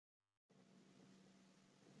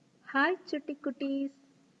Hi Chutti Kutties!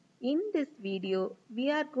 In this video, we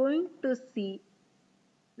are going to see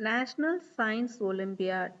National Science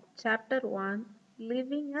Olympiad Chapter 1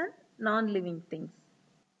 Living and Non-Living Things.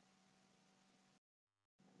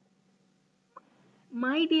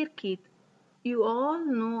 My dear kids, you all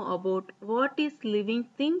know about what is living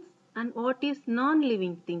things and what is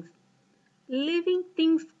non-living things. Living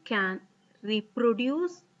things can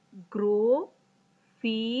reproduce, grow,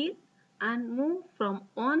 feed and move from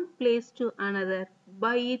one place to another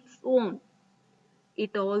by its own.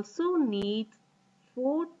 It also needs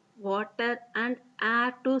food, water and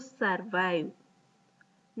air to survive.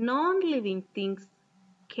 Non-living things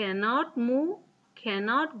cannot move,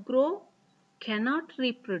 cannot grow, cannot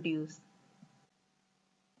reproduce.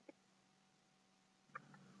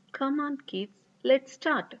 Come on kids, let's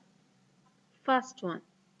start. First one,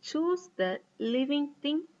 choose the living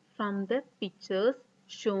thing from the pictures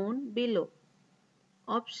shown below.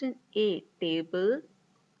 Option A, table.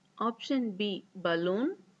 Option B,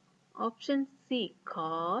 balloon. Option C,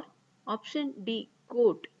 car. Option D,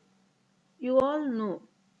 goat. You all know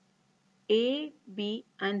A, B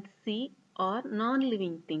and C are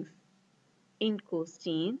non-living things. In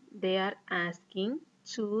question, they are asking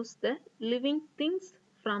choose the living things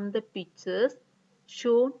from the pictures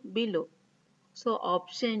shown below. So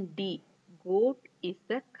option D, goat is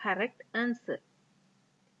the correct answer.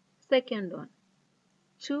 Second one,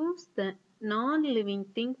 choose the non-living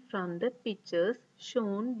thing from the pictures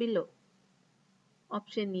shown below.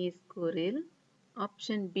 Option A, squirrel.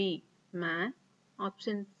 Option B, man.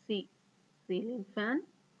 Option C, ceiling fan.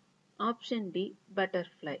 Option D,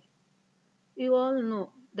 butterfly. You all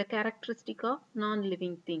know the characteristic of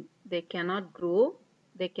non-living thing. They cannot grow,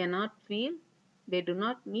 they cannot feel, they do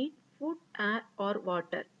not need food, air or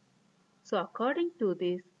water. So according to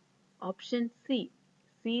this, option C,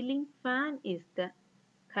 ceiling fan is the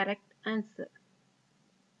correct answer.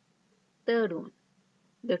 Third one,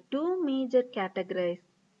 the two major categories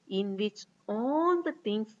in which all the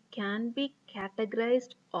things can be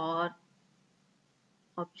categorized are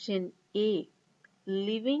option A,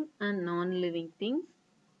 living and non-living things.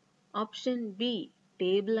 Option B,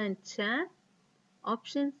 table and chair.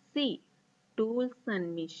 Option C, tools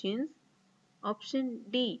and machines. Option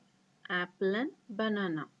D, apple and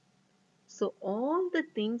banana. So all the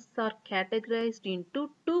things are categorized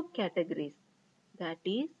into two categories, that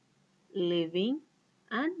is living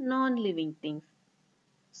and non-living things.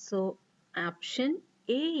 So option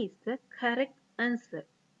A is the correct answer.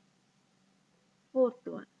 Fourth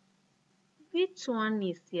one, which one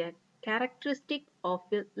is a characteristic of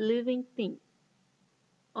a living thing?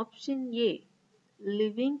 Option A,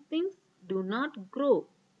 living things do not grow.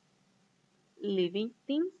 Living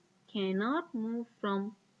things cannot move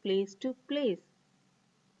from place to place.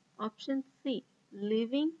 Option C,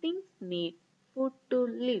 living things need food to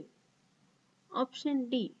live. Option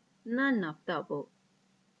D, none of the above.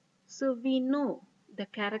 So we know the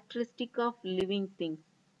characteristic of living things.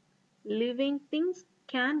 Living things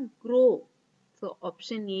can grow. So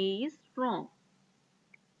option A is wrong.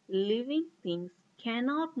 Living things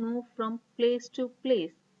cannot move from place to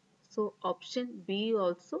place. So option B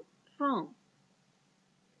also wrong.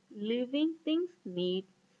 Living things need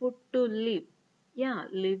food to live. Yeah,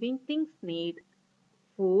 living things need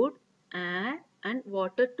food, air and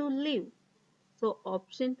water to live. So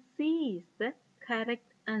option C is the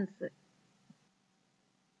correct answer.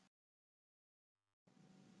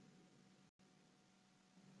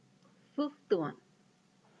 Fifth one,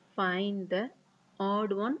 find the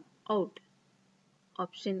odd one out.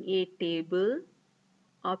 Option A, table.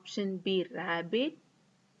 Option B, rabbit.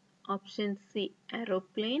 Option C,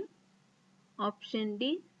 aeroplane. Option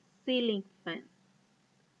D, ceiling fan.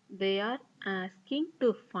 They are asking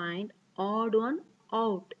to find odd one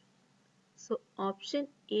out. So option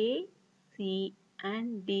A, C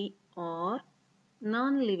and D are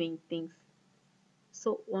non-living things.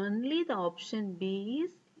 So only the option B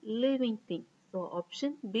is living thing. So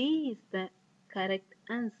option B is the correct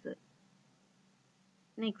answer.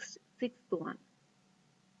 Next, sixth one.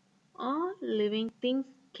 All living things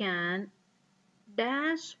can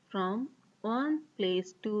dash from one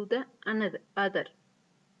place to the other.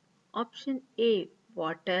 Option A,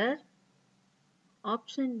 water.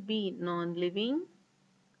 Option B, non-living.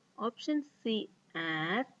 Option C,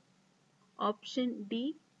 air. Option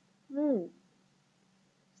D, move.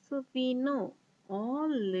 So we know all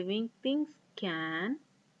living things can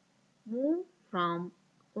move from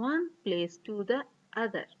one place to the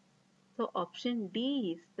other. So option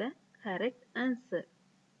D is the correct answer.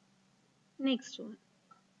 Next one.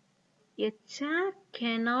 A chair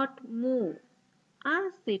cannot move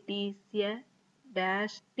as it is a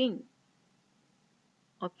dash thing.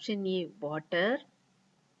 Option A, water.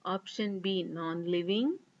 Option B,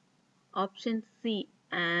 non-living. Option C,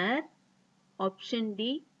 air. Option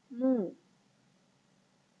D, move.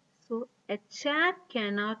 So, a chair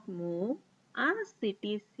cannot move as it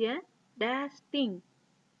is a dash thing.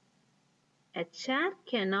 A chair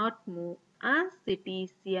cannot move as it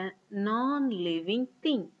is a non-living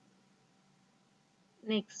thing.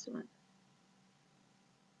 Next one.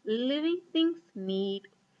 Living things need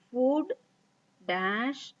food,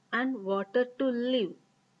 dash and water to live.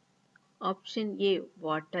 Option A,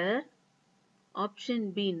 water.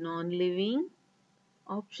 Option B, non-living.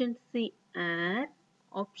 Option C, air.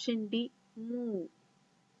 Option D, move.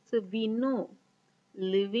 So we know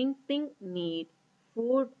living things need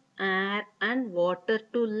food, air and water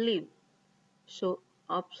to live. So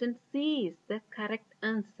option C is the correct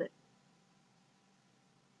answer.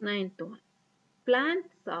 Ninth one. Plants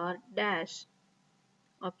are dash.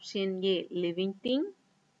 Option A, living thing.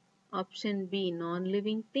 Option B,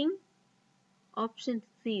 non-living thing. Option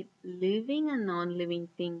C, living and non-living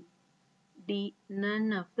thing. D,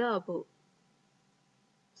 none of the above.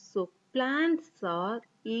 So plants are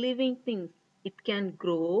living things. It can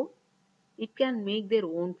grow, it can make their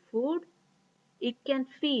own food, it can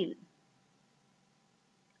feel.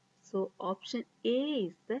 So option A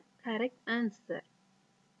is the correct answer.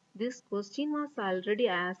 This question was already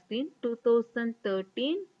asked in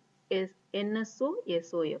 2013 is NSO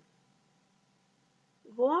SOF.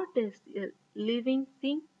 What does a living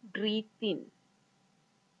thing breathe in?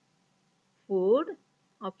 Food.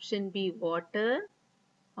 Option B, water.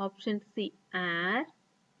 Option C, air.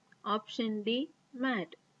 Option D,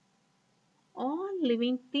 mud. All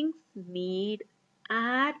living things need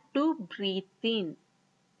air to breathe in.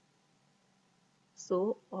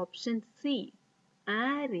 So option C,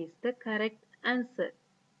 air is the correct answer.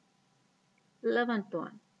 11th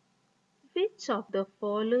one. Which of the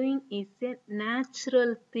following is a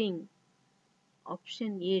natural thing?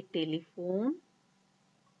 Option A, telephone.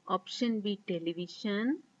 Option B,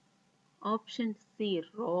 television. Option C,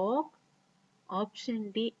 rock.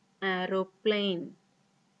 Option D, aeroplane.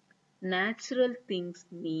 Natural things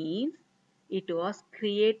means it was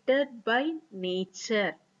created by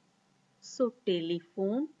nature. So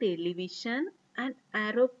telephone, television and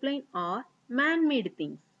aeroplane are man-made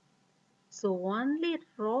things. So only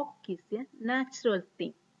rock is a natural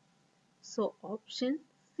thing. So option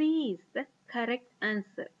C is the correct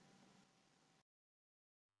answer.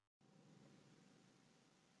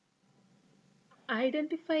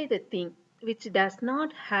 Identify the thing which does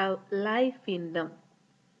not have life in them.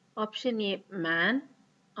 Option A, man.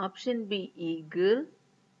 Option B, eagle.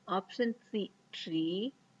 Option C,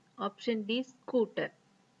 tree. Option D, scooter.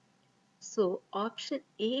 So option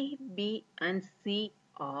A, B and C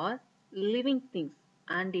are living things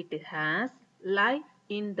and it has life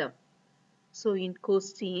in them. So in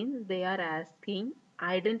question they are asking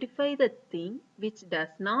identify the thing which does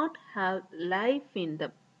not have life in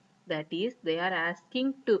them. That is they are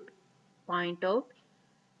asking to point out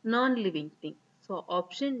non-living thing. So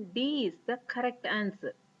option D is the correct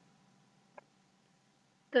answer.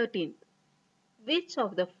 13th. Which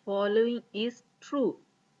of the following is true?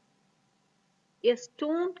 A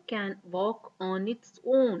stone can walk on its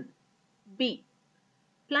own. B.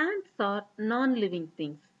 Plants are non-living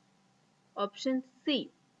things. Option C.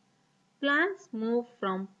 Plants move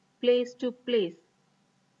from place to place.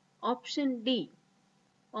 Option D.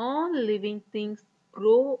 All living things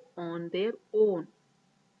grow on their own.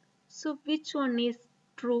 So which one is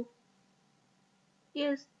true?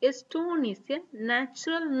 Yes, a stone is a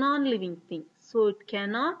natural non-living thing. So it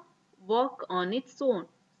cannot walk on its own.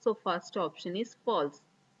 So first option is false.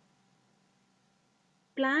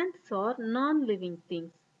 Plants are non-living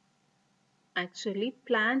things. Actually,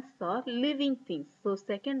 plants are living things. So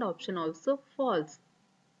second option also false.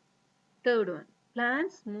 Third one.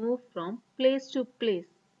 Plants move from place to place.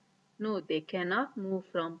 No, they cannot move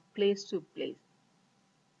from place to place.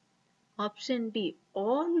 Option D.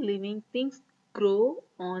 All living things grow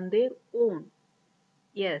on their own.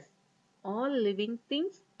 Yes, all living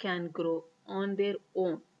things can grow on their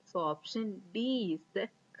own. So option D is the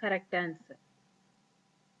correct answer.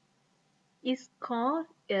 Is car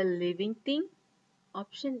a living thing?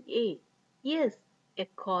 Option A. Yes, a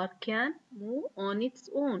car can move on its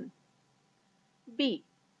own. B.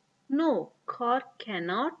 No, car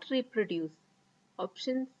cannot reproduce.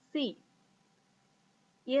 Option C.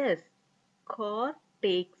 Yes, car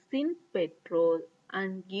takes in petrol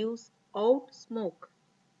and gives out smoke.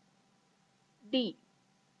 D.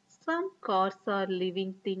 Some cars are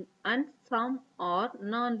living things and some are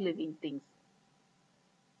non-living things.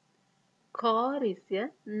 Car is a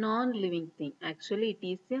non-living thing. Actually, it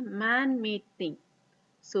is a man-made thing.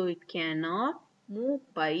 So it cannot move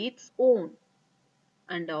by its own.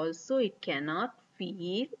 And also it cannot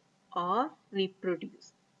feel or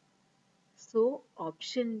reproduce. So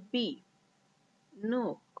option B,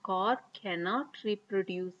 no, car cannot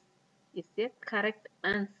reproduce is a correct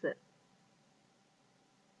answer.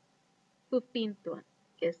 15th one.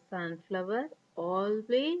 A sunflower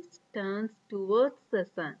always turns towards the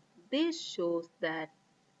sun. This shows that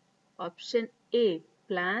option A,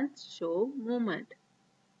 plants show movement.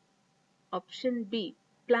 Option B,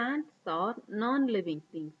 plants are non-living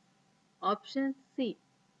things. Option C,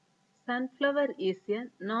 sunflower is a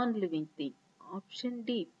non-living thing. Option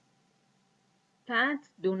D, plants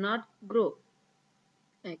do not grow.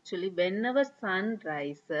 Actually, whenever sun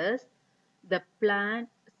rises, the plant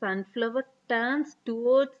sunflower turns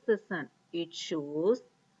towards the sun. It shows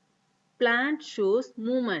plant shows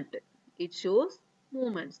movement. It shows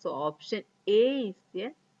movement. So option A is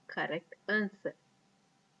the correct answer.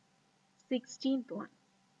 16th one.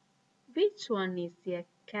 Which one is a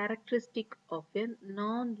characteristic of a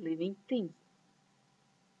non-living thing?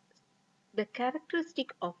 The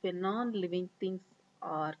characteristic of a non-living things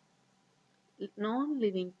are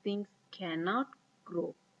non-living things cannot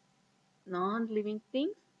grow. Non-living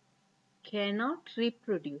things cannot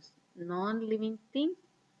reproduce. Non-living things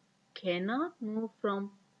cannot move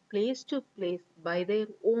from place to place by their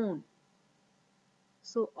own.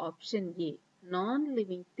 So option A,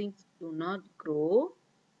 non-living things do not grow.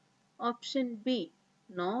 Option B,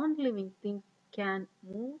 non-living things can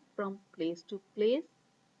move from place to place.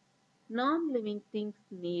 Non-living things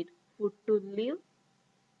need food to live.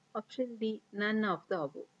 Option D, none of the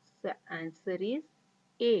above. The answer is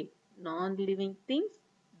A, non-living things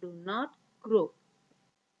do not grow.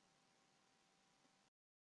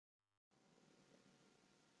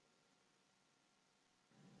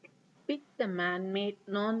 Pick the man-made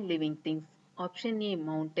non-living things. Option A,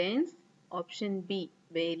 mountains. Option B,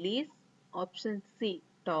 valleys. Option C,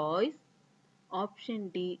 toys. Option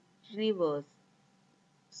D, rivers.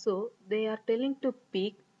 So they are telling to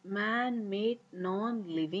pick man-made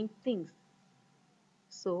non-living things.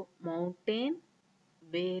 So mountain,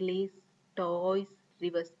 valleys, toys,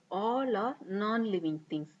 rivers, all are non-living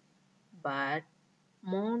things. But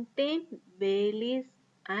mountain, valleys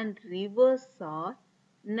and rivers are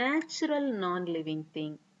natural non-living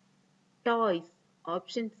thing. Toys,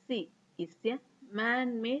 option C, is a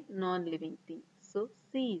man-made non-living thing. So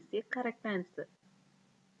C is the correct answer.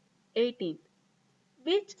 18th.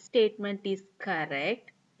 Which statement is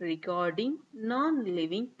correct regarding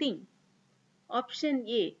non-living thing? Option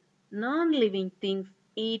A, non-living things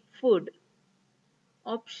eat food.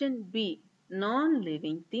 Option B,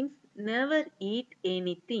 non-living things never eat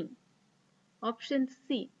anything. Option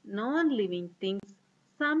C, non-living things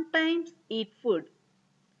sometimes eat food.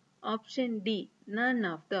 Option D, none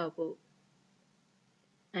of the above.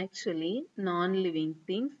 Actually, non-living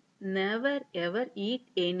things never ever eat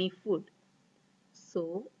any food.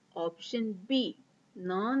 So, option B,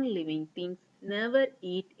 non-living things never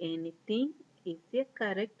eat anything is a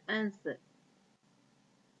correct answer.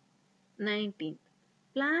 19th.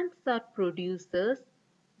 Plants are producers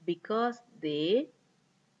because they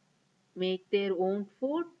make their own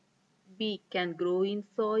food. B, can grow in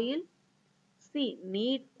soil. C,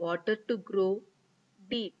 need water to grow.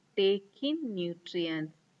 D, take in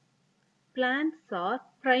nutrients. Plants are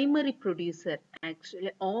primary producer.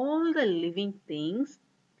 Actually, all the living things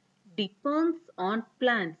depends on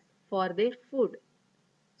plants for their food.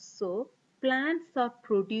 So, plants are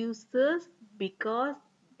producers because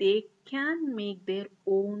they can make their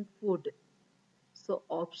own food. So,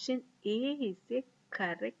 option A is a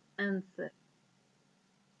correct answer.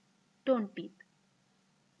 20th.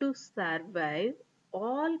 To survive,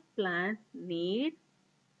 all plants need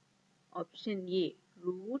option A,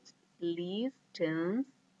 roots, leaves, stems.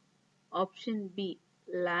 Option B,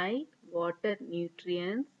 light, water,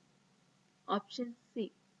 nutrients. Option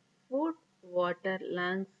C, food, water,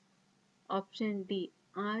 lungs. Option D,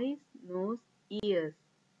 eyes, nose, ears.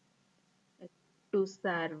 To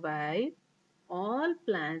survive, all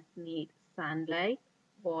plants need sunlight,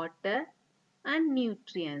 water, and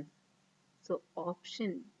nutrients. So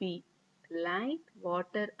option B, light,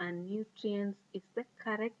 water, and nutrients is the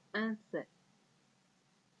correct answer.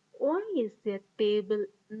 Why is a table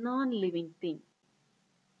non-living thing?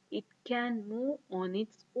 It can move on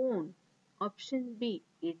its own. Option B,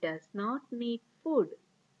 it does not need food.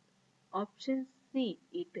 Option C,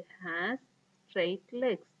 it has straight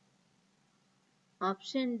legs.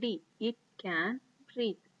 Option D, it can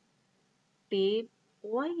breathe.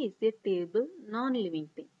 Why is a table non-living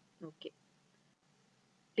thing? Okay.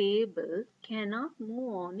 table cannot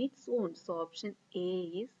move on its own. So option A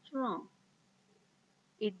is wrong.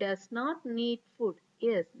 It does not need food.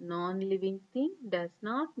 Yes, non-living thing does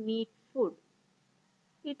not need food.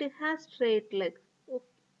 It has straight legs. Oh,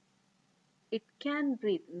 it can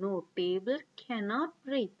breathe. No, table cannot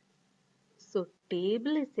breathe. So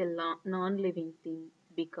table is a non-living thing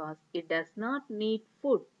because it does not need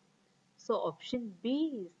food. So option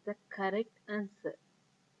B is the correct answer.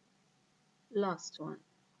 Last one.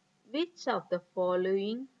 Which of the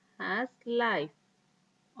following has life?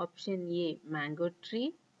 Option A, mango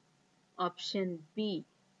tree. Option B,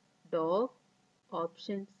 dog.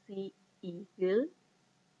 Option C, eagle.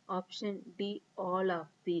 Option D, all of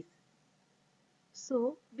these.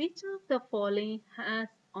 So, which of the following has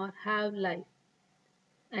or have life?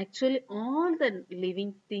 Actually, all the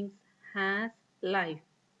living things has life.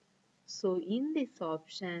 So, in this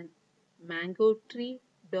option, mango tree,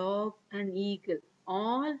 dog and eagle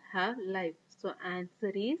all have life. So,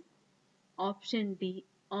 answer is option D,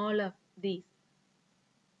 all of these.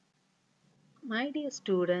 My dear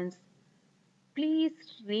students,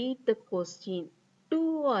 please read the question 2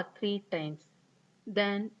 or 3 times.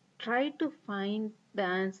 Then try to find the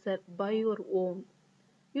answer by your own.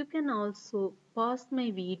 You can also pause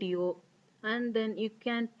my video and then you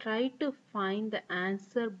can try to find the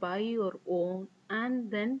answer by your own and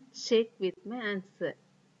then check with my answer.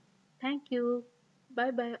 Thank you.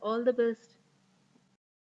 Bye bye. All the best.